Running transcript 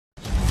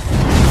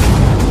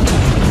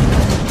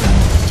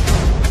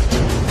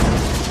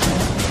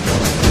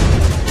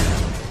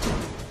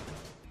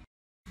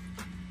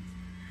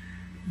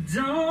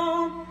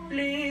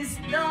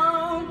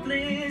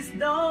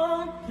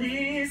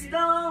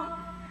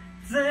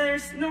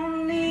There's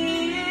no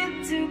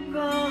need to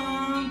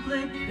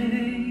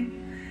complicate,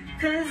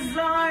 'cause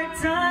our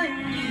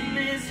time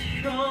is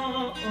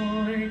short.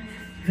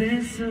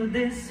 This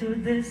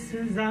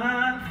is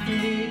our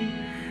fate.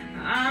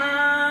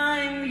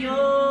 I'm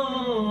yours.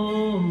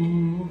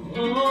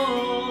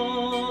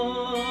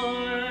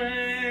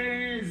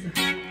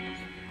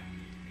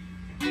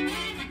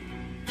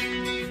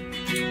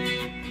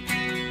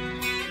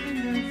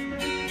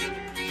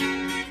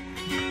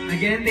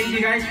 Again, thank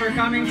you guys for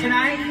coming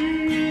tonight.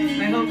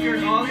 I hope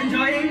you're all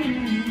enjoying.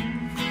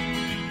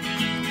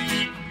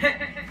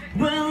 Hey.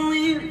 Well,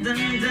 you done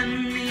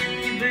me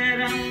and you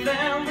bet I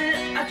felt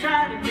it. I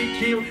tried to be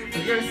chill,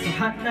 but you're so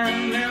hot that I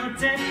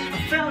melted. I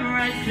fell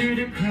right through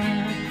the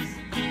cracks,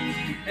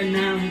 and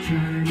now I'm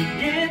trying to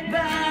get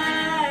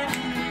back.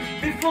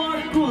 Before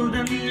the cool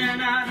done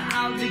ran out,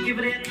 I'll be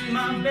giving it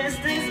my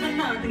bestest, but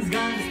nothing's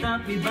gonna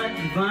stop me but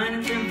divine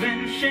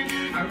intervention.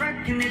 I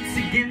reckon it's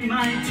again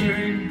my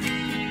turn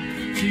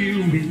to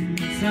win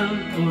some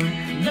or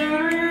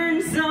learn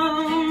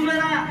some, but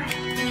I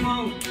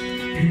won't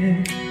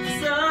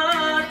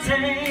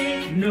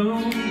hesitate no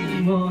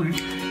more,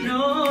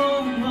 no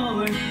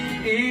more.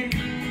 It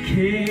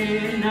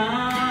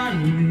cannot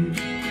wait.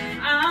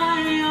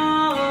 I'm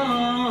yours.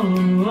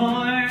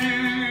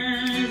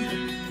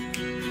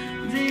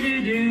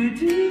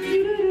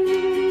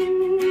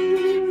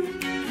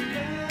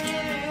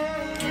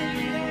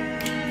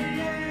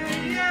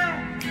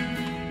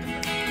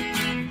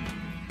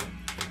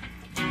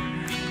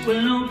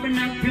 Well, open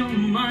up your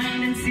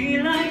mind and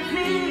see like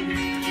me.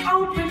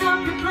 Open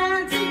up your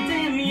plans and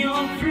then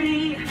you're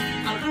free.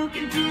 I'll look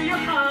into your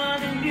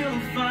heart and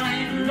you'll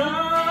find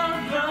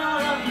love,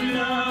 love,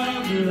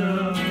 love,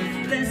 love.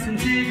 Listen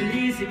to the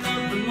music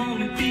of the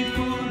moment,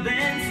 people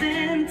dance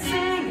and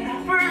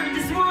sing. We're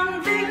just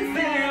one big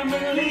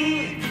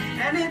family,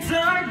 and it's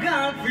our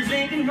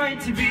God-forsaken right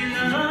to be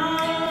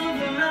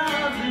loved,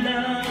 love,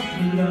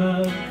 love,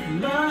 love,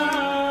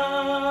 love.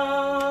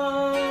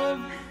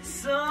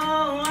 So I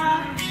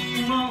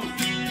won't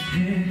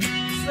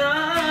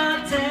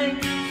hesitate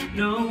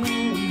no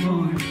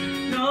more,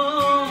 no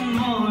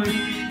more.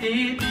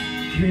 It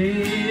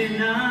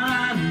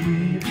cannot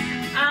wait.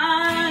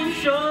 I'm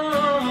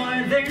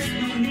sure there's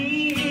no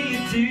need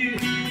to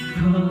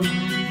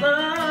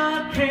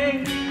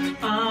complicate.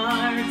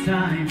 Our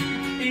time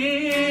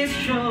is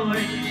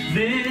short.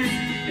 This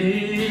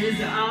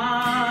is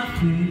our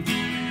fate.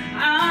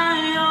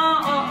 I'm yours.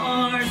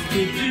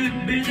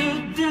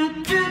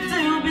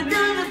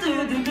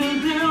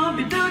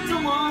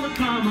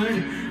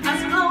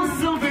 As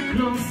close over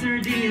closer,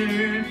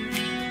 dear,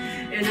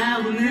 and I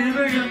will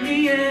never come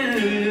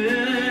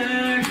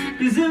near.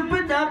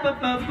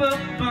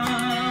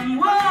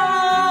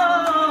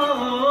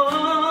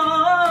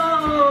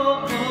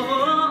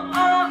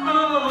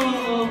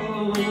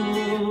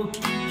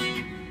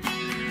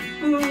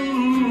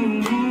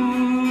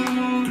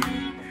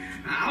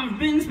 I've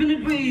been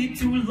spinning way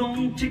too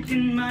long,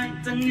 checking my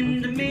tongue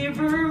in the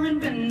mirror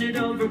and bend it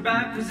over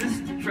backwards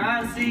just to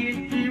try to see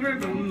it clearer,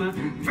 but my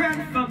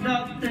breath fogged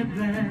up the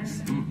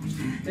glass,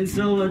 and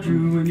so I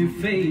drew a new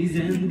face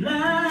and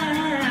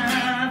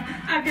laughed.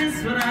 I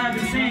guess what I've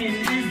been saying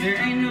is there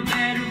ain't no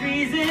better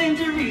reason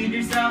to read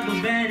yourself a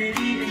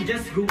vanity and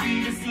just go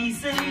read the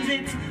seasons.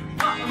 It's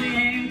what we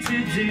aim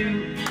to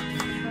do.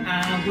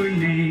 Our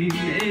name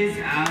is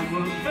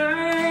our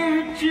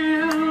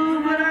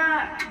virtue, but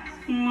I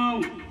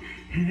won't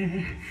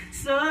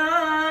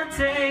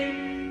hesitate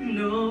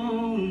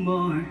no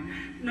more,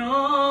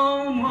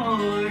 no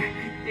more.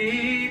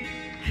 It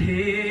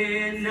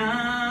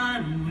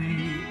cannot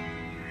wait.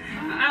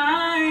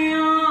 I'm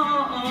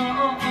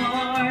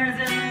yours,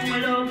 and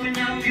will open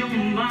up your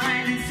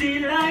mind and see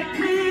like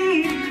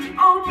me.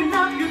 Open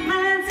up your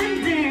plans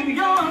and then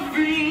you're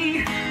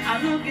free. I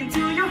look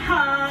into your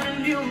heart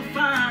and you'll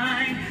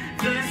find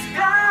the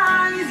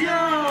sky is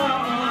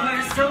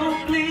yours. So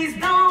please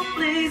don't,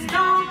 please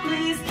don't,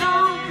 please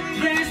don't.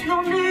 There's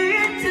no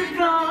need to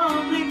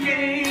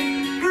complicate,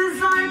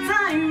 'cause our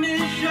time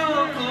is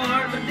short.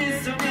 But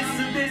this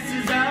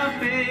is our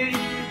fate.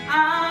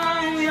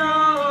 I'm yours.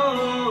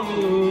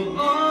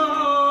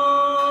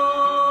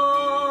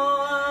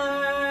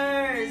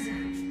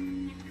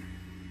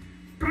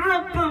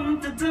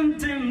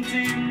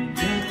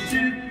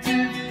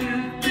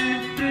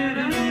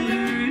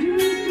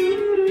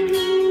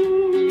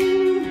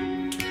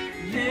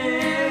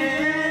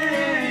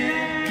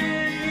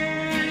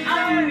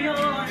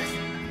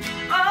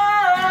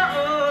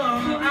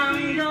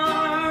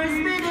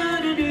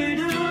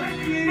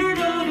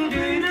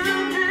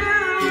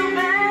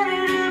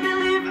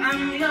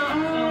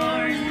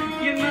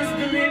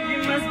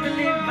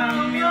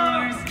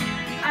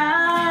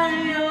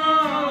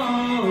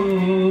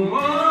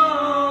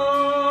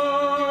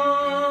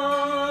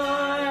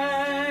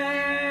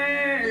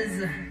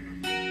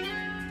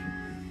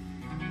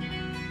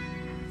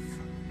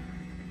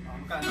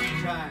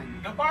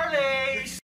 The parlays!